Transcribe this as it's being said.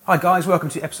Hi guys, welcome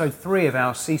to episode 3 of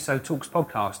our CISO Talks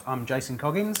podcast. I'm Jason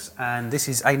Coggins and this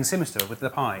is Aidan Simister with The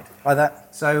Pied. Hi there.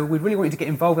 So we really want you to get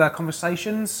involved with our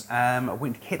conversations. I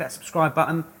want you to hit that subscribe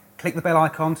button, click the bell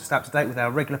icon to stay up to date with our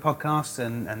regular podcasts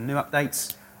and new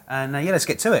updates. And let's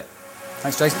get to it.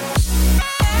 Thanks, Jason.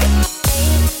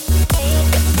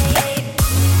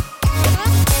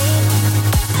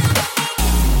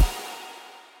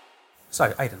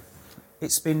 So Aidan,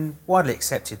 it's been widely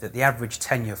accepted that the average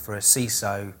tenure for a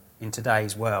CISO in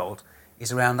today's world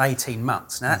is around 18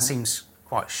 months. Now that seems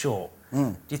quite short.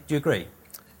 Do you agree?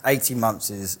 18 months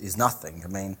is nothing. I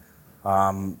mean,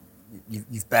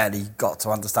 you've barely got to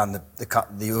understand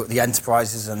the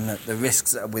enterprises and the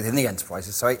risks that are within the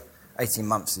enterprises. So 18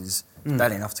 months is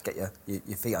barely enough to get your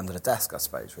feet under the desk, I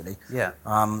suppose, really. Yeah.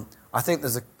 I think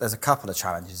there's a couple of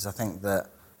challenges. I think that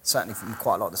certainly from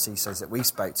quite a lot of the CISOs that we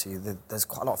spoke to, there's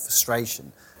quite a lot of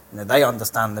frustration. You know, they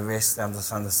understand the risks, they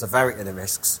understand the severity of the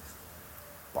risks,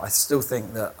 but I still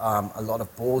think that a lot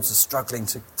of boards are struggling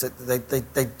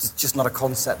it's just not a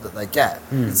concept that they get.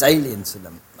 It's alien to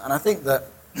them. And I think that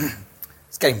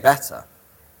it's getting better.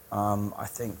 I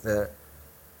think that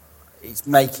it's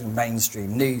making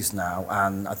mainstream news now,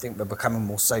 and I think we're becoming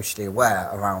more socially aware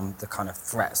around the kind of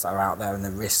threats that are out there and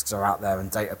the risks are out there,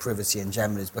 and data privacy in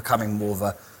general is becoming more of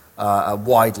a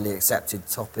widely accepted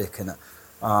topic.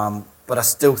 But I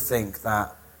still think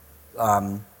that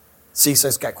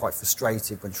CISOs get quite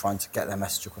frustrated when trying to get their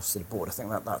message across to the board. I think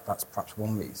that's perhaps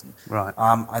one reason. Right.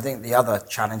 I think the other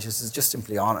challenges is just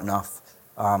simply aren't enough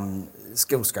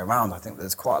skills to go around. I think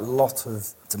there's quite a lot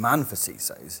of demand for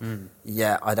CISOs.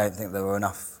 Yeah, I don't think there were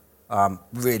enough enough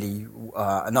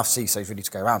CISOs really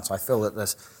to go around. So I feel that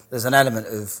there's an element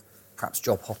of perhaps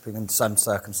job hopping in some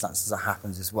circumstances that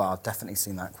happens as well. I've definitely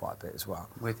seen that quite a bit as well.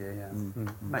 With you, yeah.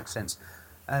 Makes sense.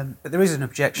 But there is an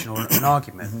objection or an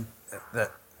argument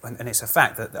that, and it's a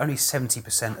fact that only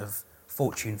 70% of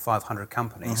Fortune 500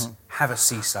 companies have a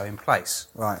CISO in place.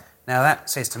 Right. Now that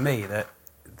says to me that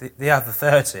the other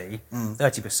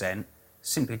 30%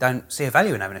 simply don't see a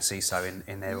value in having a CISO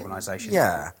in their organisation.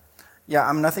 Yeah. Yeah,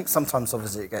 I mean, I think sometimes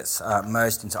obviously it gets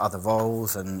merged into other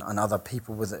roles and other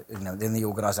people within the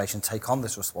organisation take on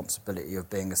this responsibility of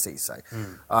being a CISO.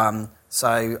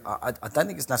 So I don't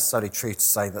think it's necessarily true to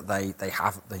say that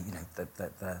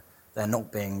they're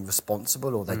not being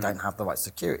responsible or they don't have the right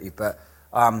security. But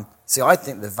I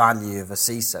think the value of a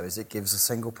CISO is it gives a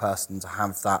single person to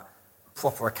have that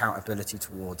proper accountability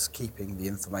towards keeping the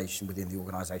information within the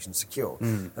organisation secure.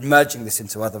 And merging this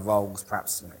into other roles,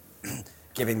 perhaps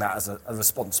giving that as a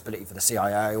responsibility for the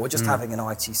CIO, or just having an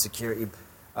IT security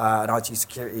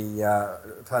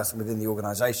person within the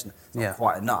organisation, not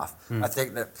quite enough. I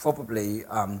think that probably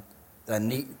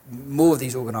more of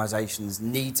these organisations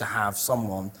need to have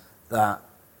someone that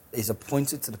is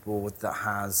appointed to the board that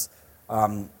has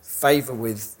favour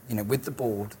with the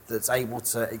board, that's able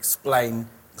to explain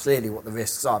clearly what the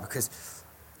risks are, because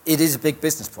it is a big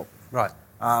business problem. Right.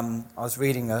 I was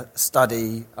reading a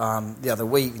study the other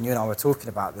week, and you and I were talking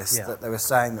about this, that they were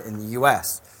saying that in the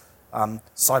US,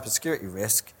 cybersecurity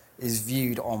risk is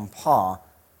viewed on par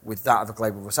with that of a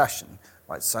global recession.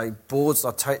 Right? So boards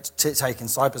are taking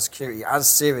cybersecurity as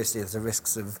seriously as the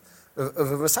risks of a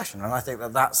recession, and I think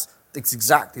that's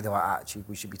exactly the right attitude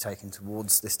we should be taking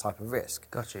towards this type of risk.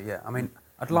 Gotcha, yeah. I mean,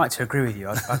 I'd like to agree with you.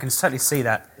 I can certainly see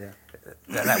that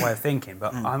that way of thinking,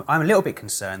 but I'm a little bit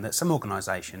concerned that some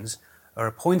organisations are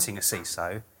appointing a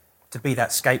CISO to be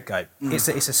that scapegoat. It's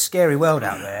a scary world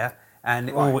out there, and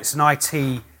it's an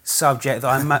IT subject that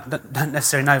I don't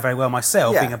necessarily know very well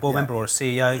myself, being a board member or a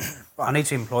CEO. I need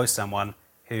to employ someone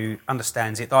who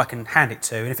understands it, that I can hand it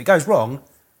to, and if it goes wrong,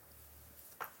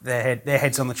 their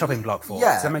head's on the chopping block for it.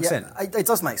 Does that make sense? It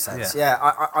does make sense,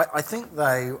 I think,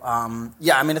 though, I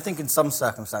mean, I think in some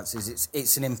circumstances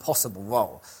it's an impossible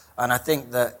role. And I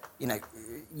think that,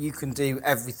 you can do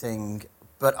everything,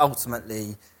 but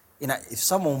ultimately, if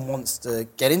someone wants to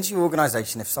get into your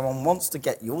organisation, if someone wants to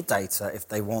get your data, if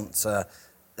they want to,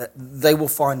 they will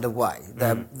find a way.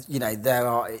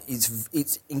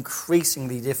 It's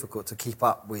increasingly difficult to keep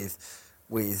up with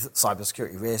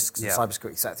cybersecurity risks and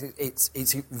cybersecurity sector.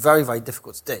 It's very, very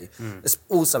difficult to do. It's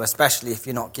also, especially if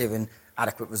you're not given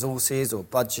adequate resources or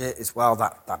budget as well,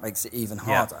 that makes it even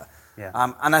harder.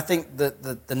 And I think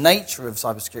that the nature of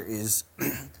cybersecurity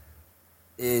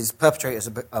is perpetrators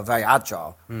are very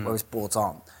agile, whereas boards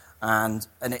aren't. And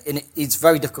it's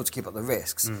very difficult to keep up the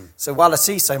risks. So while a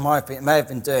CISO may have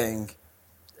been doing,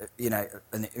 a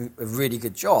really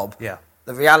good job,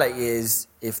 the reality is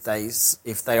if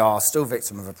they are still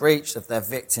victim of a breach, if they're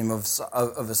victim of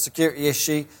a security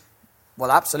issue, Well,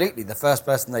 absolutely. The first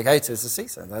person they go to is the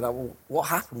CISO. They're like, well, what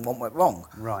happened? What went wrong?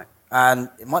 Right. And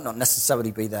it might not necessarily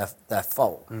be their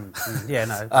fault. Yeah,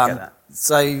 no, I get that.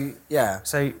 So, yeah.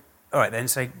 So, all right then.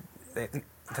 So, the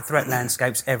threat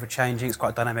landscape's ever changing. It's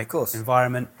quite a dynamic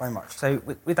environment. Very much. So,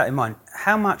 with that in mind,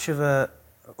 how much of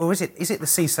or is it the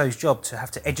CISO's job to have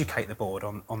to educate the board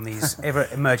on these ever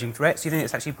emerging threats? Do you think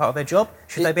it's actually part of their job?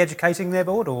 Should they be educating their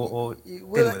board or dealing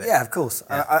with it? Yeah, of course.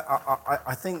 Yeah.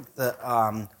 I think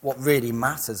that what really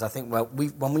matters, I think,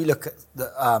 when we look at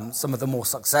some of the more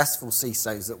successful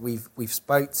CISOs that we've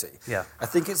spoke to, I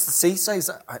think it's the CISOs,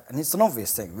 and it's an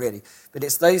obvious thing, really, but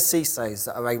it's those CISOs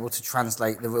that are able to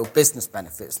translate the real business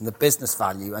benefits and the business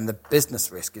value and the business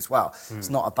risk as well. It's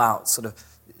not about sort of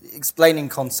explaining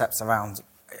concepts around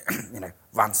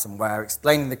ransomware,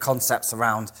 explaining the concepts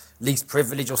around least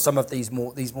privilege or some of these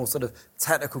more sort of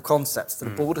technical concepts to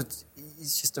the board.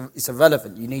 It's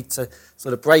irrelevant. You need to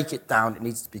sort of break it down. It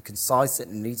needs to be concise. It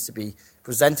needs to be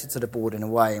presented to the board in a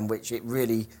way in which it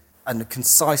really and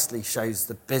concisely shows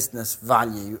the business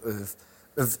value of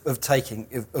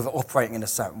operating in a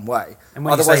certain way.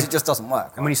 Otherwise, it just doesn't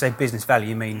work. And when you say business value,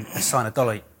 you mean assign a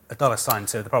dollar sign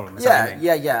to the problem. Yeah.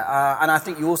 And I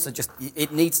think you also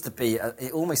it needs to be,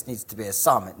 it almost needs to be a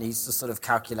sum. It needs to sort of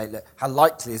calculate how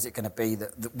likely is it going to be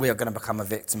that we are going to become a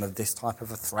victim of this type of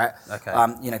a threat.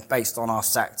 Okay. Based on our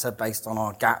sector, based on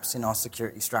our gaps in our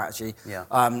security strategy. Yeah.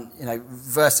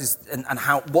 Versus and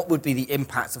what would be the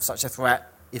impact of such a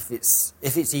threat if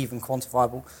it's even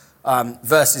quantifiable,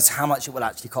 versus how much it will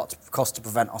actually cost to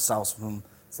prevent ourselves from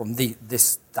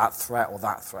that threat or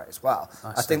that threat as well.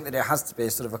 I think that it has to be a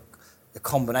sort of a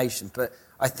combination. But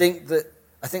I think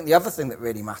the other thing that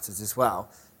really matters as well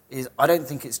is I don't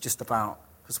think it's just about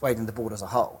persuading the board as a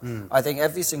whole. I think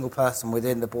every single person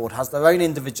within the board has their own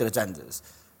individual agendas.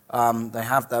 They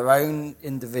have their own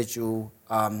individual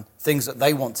things that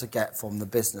they want to get from the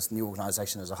business and the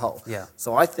organisation as a whole. Yeah.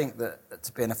 So I think that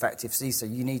to be an effective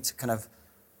CISO, you need to kind of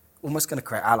almost going to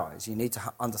create allies. You need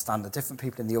to understand the different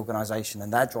people in the organisation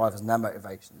and their drivers and their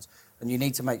motivations. And you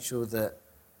need to make sure that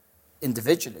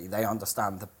individually they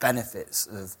understand the benefits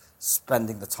of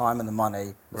spending the time and the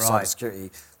money with cybersecurity,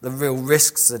 the real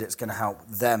risks that it's going to help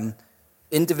them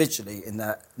individually in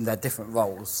their different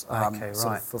roles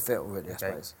sort of fulfill, really, I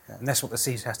suppose. Yeah. And that's what the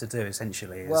CISO has to do,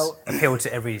 essentially, is appeal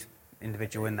to every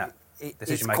individual in that decision-making process.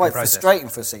 It's quite frustrating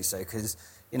for a CISO because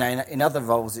in other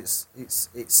roles,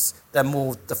 they're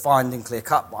more defined and clear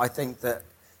cut. But I think that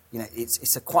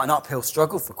it's quite an uphill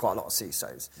struggle for quite a lot of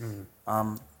CISOs.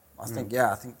 I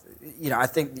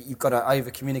think that you've got to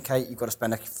over communicate. You've got to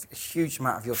spend a huge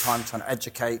amount of your time trying to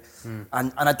educate,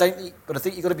 and I think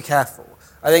you've got to be careful.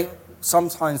 I think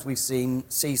sometimes we've seen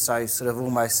CISOs sort of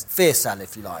almost fear sell,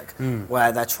 if you like,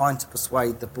 where they're trying to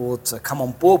persuade the board to come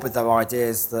on board with their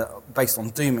ideas that are based on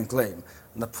doom and gloom.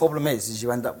 And the problem is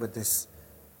you end up with this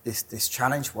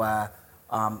challenge where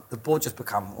the board just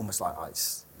become almost like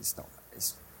it's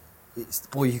the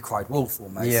boy who cried wolf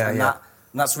almost. And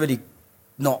that's really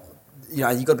not,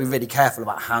 you've got to be really careful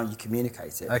about how you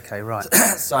communicate it. Okay, right.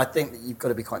 So I think that you've got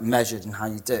to be quite measured in how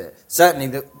you do it. Certainly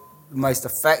the most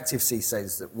effective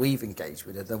CISOs that we've engaged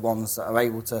with are the ones that are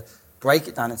able to break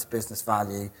it down into business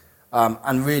value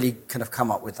and really kind of come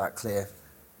up with that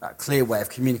clear way of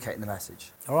communicating the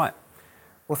message. All right.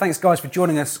 Well, thanks, guys, for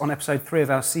joining us on episode 3 of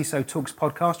our CISO Talks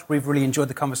podcast. We've really enjoyed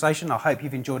the conversation. I hope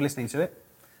you've enjoyed listening to it.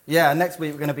 Yeah, next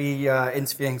week we're going to be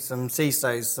interviewing some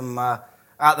CISOs,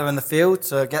 out there in the field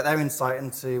to get their insight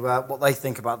into what they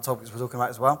think about the topics we're talking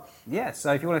about as well. Yeah,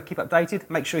 so if you want to keep updated,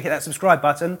 make sure you hit that subscribe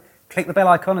button, click the bell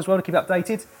icon as well to keep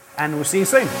updated, and we'll see you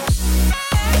soon.